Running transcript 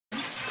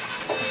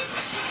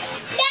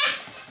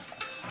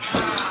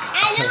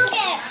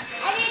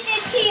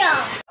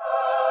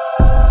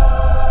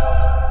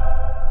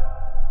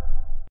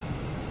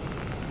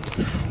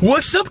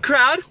What's up,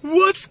 crowd?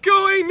 What's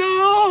going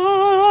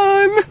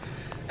on?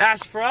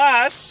 As for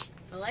us,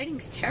 the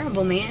lighting's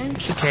terrible, man.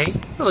 it's okay.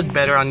 It'll look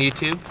better on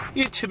YouTube.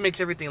 YouTube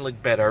makes everything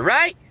look better,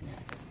 right?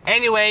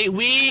 Anyway,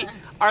 we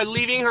are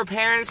leaving her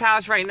parents'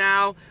 house right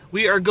now.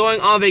 We are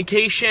going on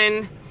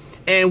vacation,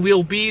 and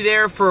we'll be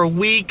there for a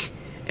week,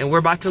 and we're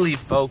about to leave,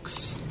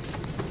 folks.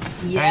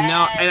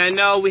 Yes. I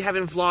know we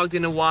haven't vlogged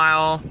in a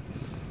while,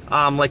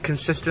 like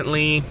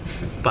consistently,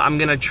 but I'm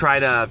gonna try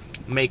to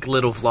make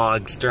little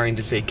vlogs during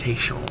this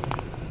vacation.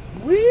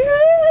 Woo!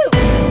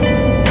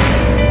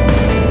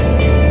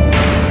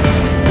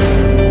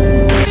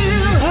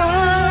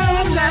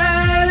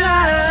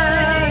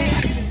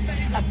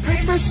 I pray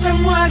for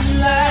someone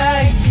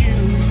like you.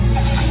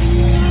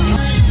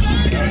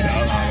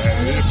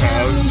 I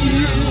found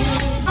you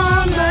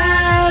all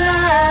my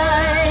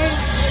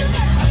life.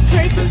 I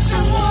pray for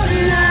someone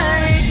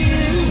like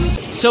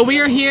you. So we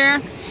are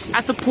here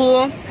at the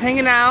pool,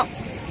 hanging out.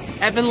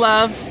 Evan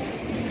Love,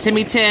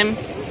 Timmy Tim,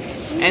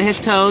 and his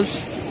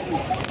toes.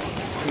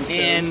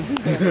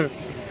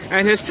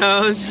 And his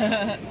toes.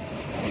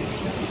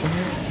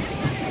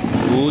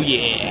 Ooh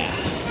yeah.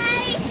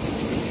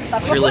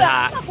 It's really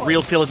hot.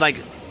 Real feels like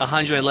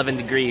 111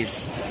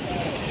 degrees.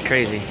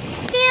 Crazy.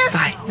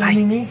 Bye.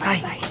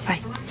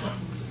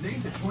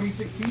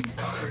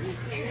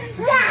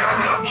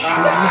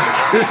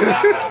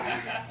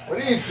 What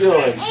are you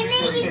doing?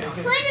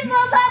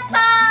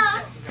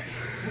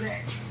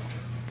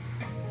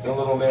 The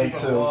little man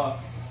too. I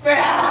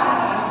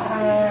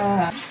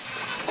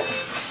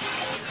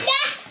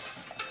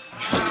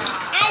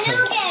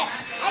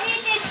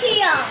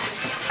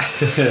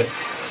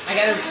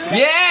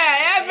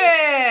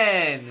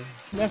Yeah, Evan!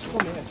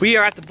 We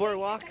are at the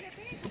boardwalk,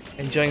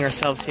 enjoying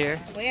ourselves here.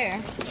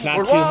 Where? It's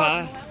not too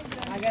hot.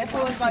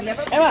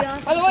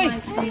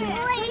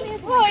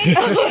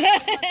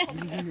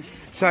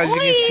 So as you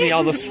can see,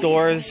 all the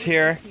stores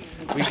here.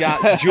 We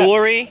got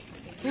jewelry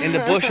in the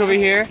bush over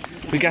here.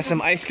 We got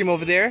some ice cream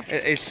over there.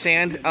 It's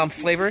sand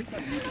flavored.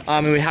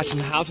 And we have some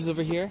houses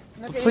over here.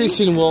 Pretty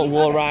soon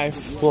we'll arrive.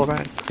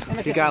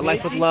 We got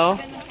Life with Lo.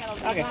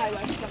 Okay.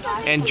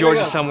 And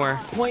Georgia somewhere.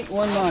 0.1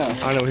 mile.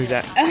 I don't know who's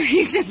that. Oh,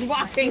 he's just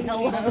walking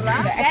along.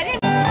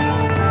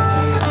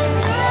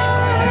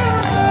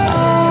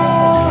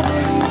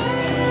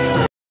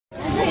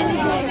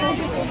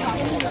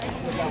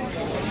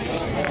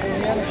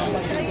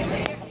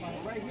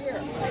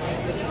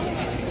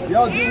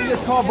 Yo, dude, we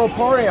just called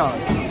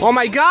Vaporeon. Oh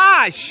my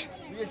gosh!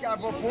 We just got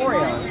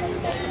Vaporeon.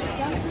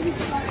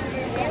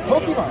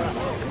 Pokemon.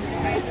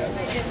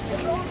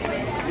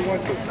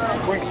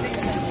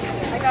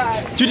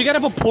 Dude, you got a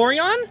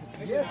Vaporeon?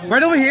 Yeah,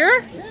 Right over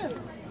here? Yeah.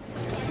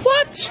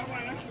 What?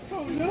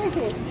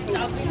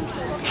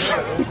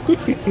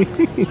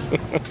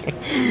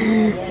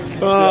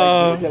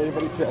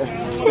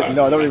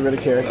 No, nobody really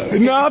cared.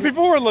 No,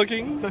 people were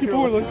looking.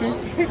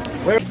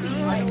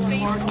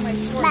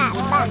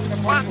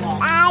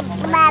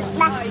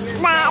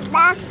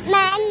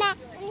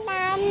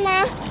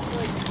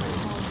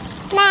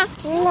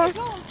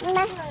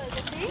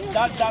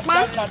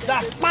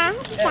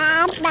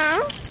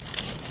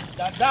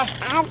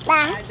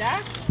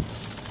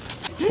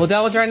 Well,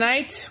 that was our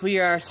night. We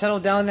are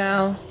settled down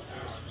now.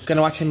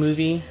 Gonna watch a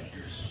movie.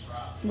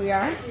 We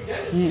are?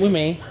 We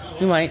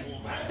might,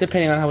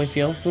 depending on how we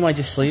feel. We might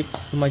just sleep.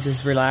 We might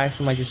just relax.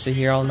 We might just sit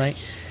here all night.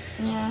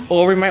 Yeah.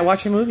 Or we might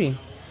watch a movie.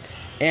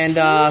 And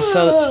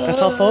so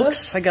that's all,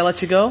 folks. I gotta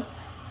let you go.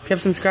 If you haven't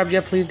subscribed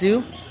yet, please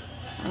do.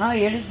 Oh,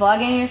 you're just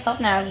vlogging yourself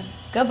now.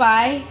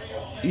 Goodbye.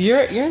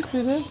 You're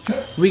included.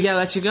 We gotta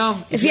let you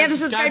go. If you haven't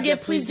subscribed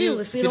yet, please do.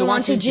 If you don't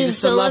want to, Jesus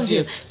still loves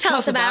you. Tell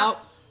us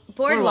about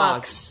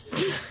boardwalks.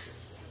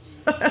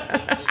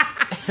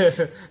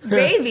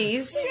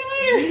 Babies.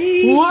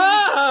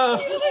 Whoa!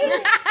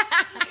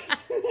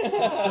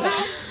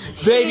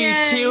 Babies,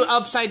 cute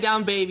upside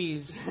down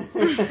babies.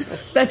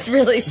 That's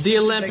really specific. The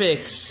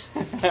Olympics.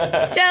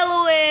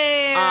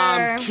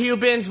 Delaware.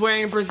 Cubans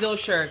wearing Brazil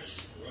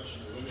shirts.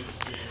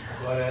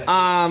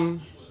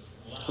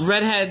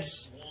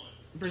 Redheads,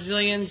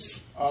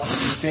 Brazilians,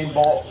 Usain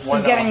Bolt He's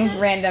won. getting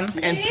random.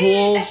 and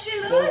pools.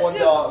 Won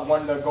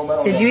the gold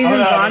medal. Did you even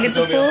vlog at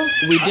the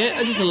pool? We did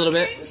just a little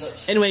bit.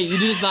 Anyway, you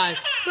do this live.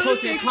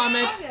 Post a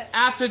comment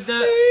after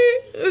the.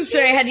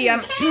 Sorry, I had to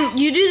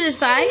You do this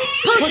by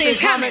posting a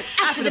comment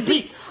after the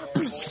beat.